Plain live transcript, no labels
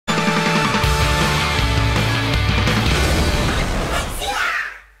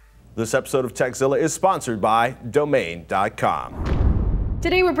This episode of Tekzilla is sponsored by Domain.com.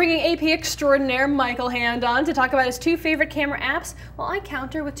 Today we're bringing AP extraordinaire Michael Hand on to talk about his two favorite camera apps, while I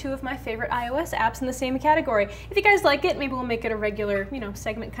counter with two of my favorite iOS apps in the same category. If you guys like it, maybe we'll make it a regular,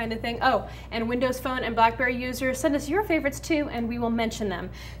 segment kind of thing. Oh, and Windows Phone and BlackBerry users, send us your favorites too, and we will mention them.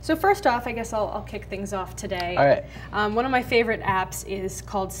 So first off, I guess I'll kick things off today. All right. One of my favorite apps is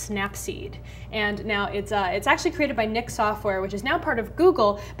called Snapseed, and now it's actually created by Nexus Software, which is now part of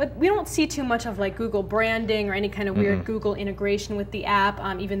Google, but we don't see too much of like Google branding or any kind of weird Google integration with the app.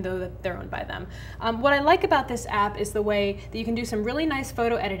 Even though they're owned by them. What I like about this app is the way that you can do some really nice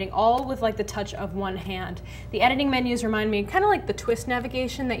photo editing, all with like the touch of one hand. The editing menus remind me kind of like the twist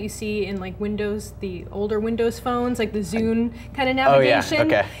navigation that you see in like Windows, the older Windows phones, like the Zune kind of navigation. Oh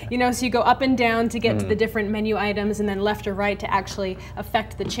yeah, okay. So you go up and down to get to the different menu items, and then left or right to actually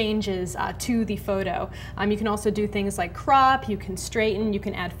affect the changes to the photo. You can also do things like crop, you can straighten, you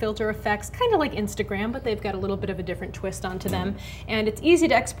can add filter effects, kind of like Instagram, but they've got a little bit of a different twist onto them. And it's easy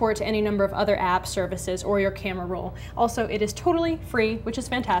to export to any number of other app services or your camera roll. Also, it is totally free, which is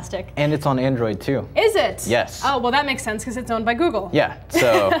fantastic. And it's on Android too. Is it? Yes. Oh, well that makes sense because it's owned by Google. Yeah,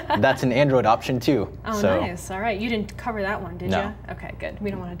 so that's an Android option too. Oh, so. Nice. All right, you didn't cover that one, did No. you? Okay, good. We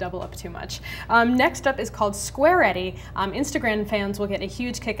don't want to double up too much. Next up is called Squaready. Instagram fans will get a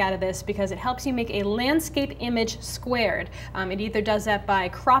huge kick out of this because it helps you make a landscape image squared. It either does that by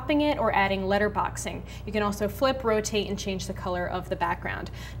cropping it or adding letterboxing. You can also flip, rotate, and change the color of the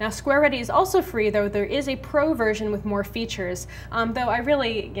background. Now, Squaready is also free, though there is a pro version with more features. Though I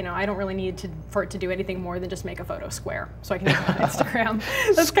really, I don't really need for it to do anything more than just make a photo square, so I can use it on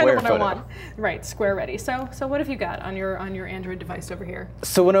Instagram. That's kind of what I want. Right, Squaready. So what have you got on your Android device over here?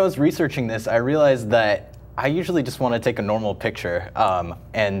 So when I was researching this, I realized that I usually just want to take a normal picture,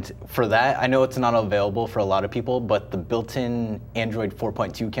 and for that, I know it's not available for a lot of people, but the built-in Android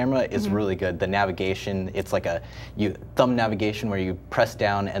 4.2 camera is really good. The navigation, it's like a thumb navigation where you press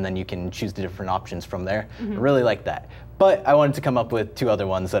down and then you can choose the different options from there. I really like that. But I wanted to come up with two other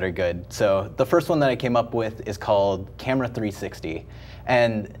ones that are good. So the first one that I came up with is called Camera360,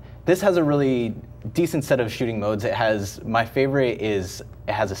 and this has a really decent set of shooting modes. My favorite is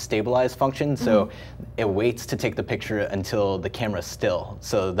it has a stabilize function, so it waits to take the picture until the camera's still.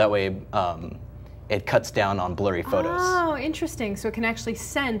 So that way it cuts down on blurry photos. Oh, interesting. So it can actually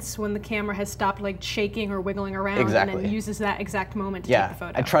sense when the camera has stopped like shaking or wiggling around, Exactly. and then uses that exact moment to take the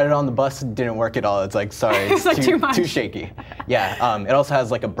photo. I tried it on the bus, it didn't work at all. It's like, sorry, it's like too shaky. Yeah, it also has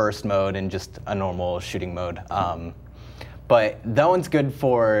like a burst mode and just a normal shooting mode. But that one's good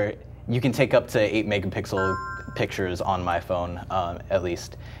for, you can take up to 8 megapixel pictures on my phone, at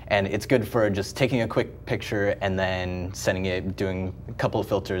least. And it's good for just taking a quick picture and then sending it, doing a couple of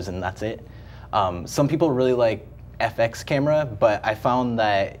filters, and that's it. Some people really like FX camera, but I found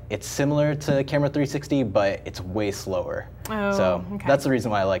that it's similar to Camera360, but it's way slower. Oh, so okay. That's the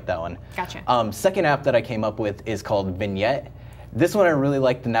reason why I like that one. Gotcha. Second app that I came up with is called Vignette. This one I really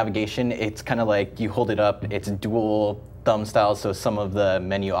like the navigation. It's kind of like you hold it up, it's dual thumb style, so some of the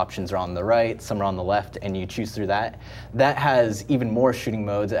menu options are on the right, some are on the left, and you choose through that. That has even more shooting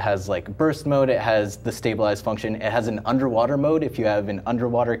modes. It has like burst mode, it has the stabilize function, it has an underwater mode if you have an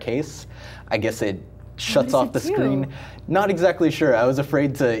underwater case. I guess it shuts off the screen. Not exactly sure. I was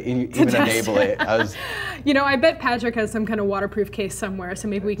afraid to even enable it. I bet Patrick has some kind of waterproof case somewhere, so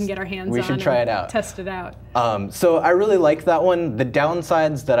maybe we can get our hands on it. We should try it out. Test it out. So I really like that one. The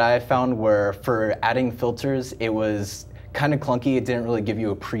downsides that I found were for adding filters, it was kind of clunky. It didn't really give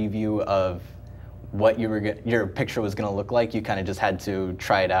you a preview of what your picture was going to look like. You kind of just had to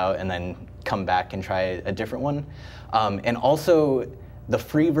try it out and then come back and try a different one. And also, the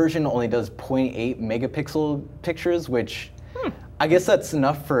free version only does 0.8 megapixel pictures, which I guess that's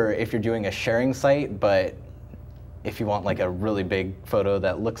enough for if you're doing a sharing site, but if you want like a really big photo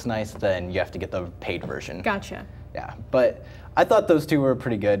that looks nice, then you have to get the paid version. Gotcha. Yeah, but I thought those two were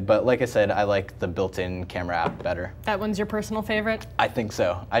pretty good, but like I said, I like the built-in camera app better. That one's your personal favorite? I think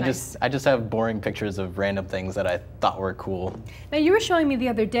so. Nice. I just have boring pictures of random things that I thought were cool. Now you were showing me the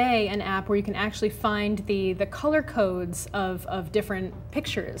other day an app where you can actually find the color codes of different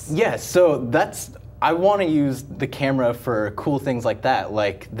pictures. Yes, so I want to use the camera for cool things like that.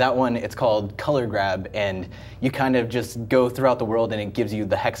 Like that one, it's called Color Grab, and you kind of just go throughout the world and it gives you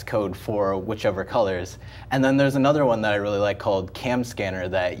the hex code for whichever colors. And then there's another one that I really like called Cam Scanner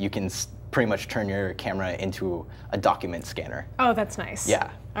that you can pretty much turn your camera into a document scanner. Oh, that's nice.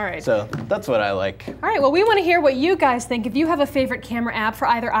 Yeah. All right. So that's what I like. All right, well, we want to hear what you guys think. If you have a favorite camera app for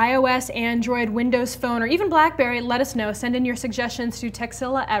either iOS, Android, Windows Phone, or even BlackBerry, let us know. Send in your suggestions to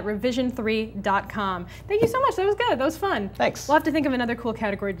Tekzilla at revision3.com. Thank you so much. That was good. That was fun. Thanks. We'll have to think of another cool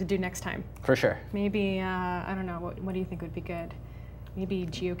category to do next time. For sure. Maybe, I don't know, what do you think would be good? Maybe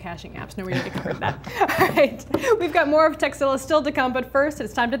geocaching apps. No, we already covered that. All right, we've got more of Tekzilla still to come, but first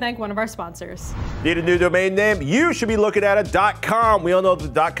it's time to thank one of our sponsors. Need a new domain name? You should be looking at a .com. We all know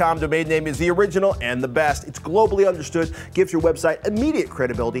the .com domain name is the original and the best. It's globally understood, gives your website immediate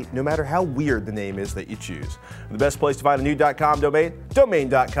credibility, no matter how weird the name is that you choose. The best place to find a new .com domain?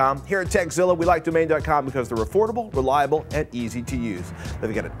 Domain.com. Here at Tekzilla, we like Domain.com because they're affordable, reliable, and easy to use.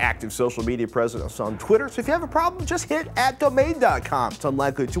 They've got an active social media presence on Twitter, so if you have a problem, just hit @Domain.com. It's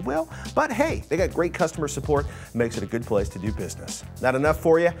unlikely that you will, but hey, they got great customer support. Makes it a good place to do business. Not enough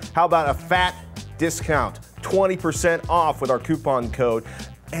for you? How about a fat discount? 20% off with our coupon code.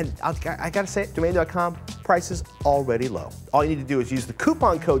 And I gotta say, Domain.com, price is already low. All you need to do is use the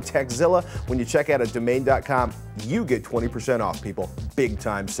coupon code Tekzilla when you check out at Domain.com. You get 20% off, people. Big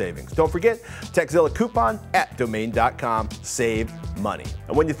time savings. Don't forget, Tekzilla coupon at Domain.com. Save money.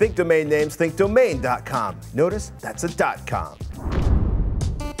 And when you think domain names, think Domain.com. Notice that's a .com.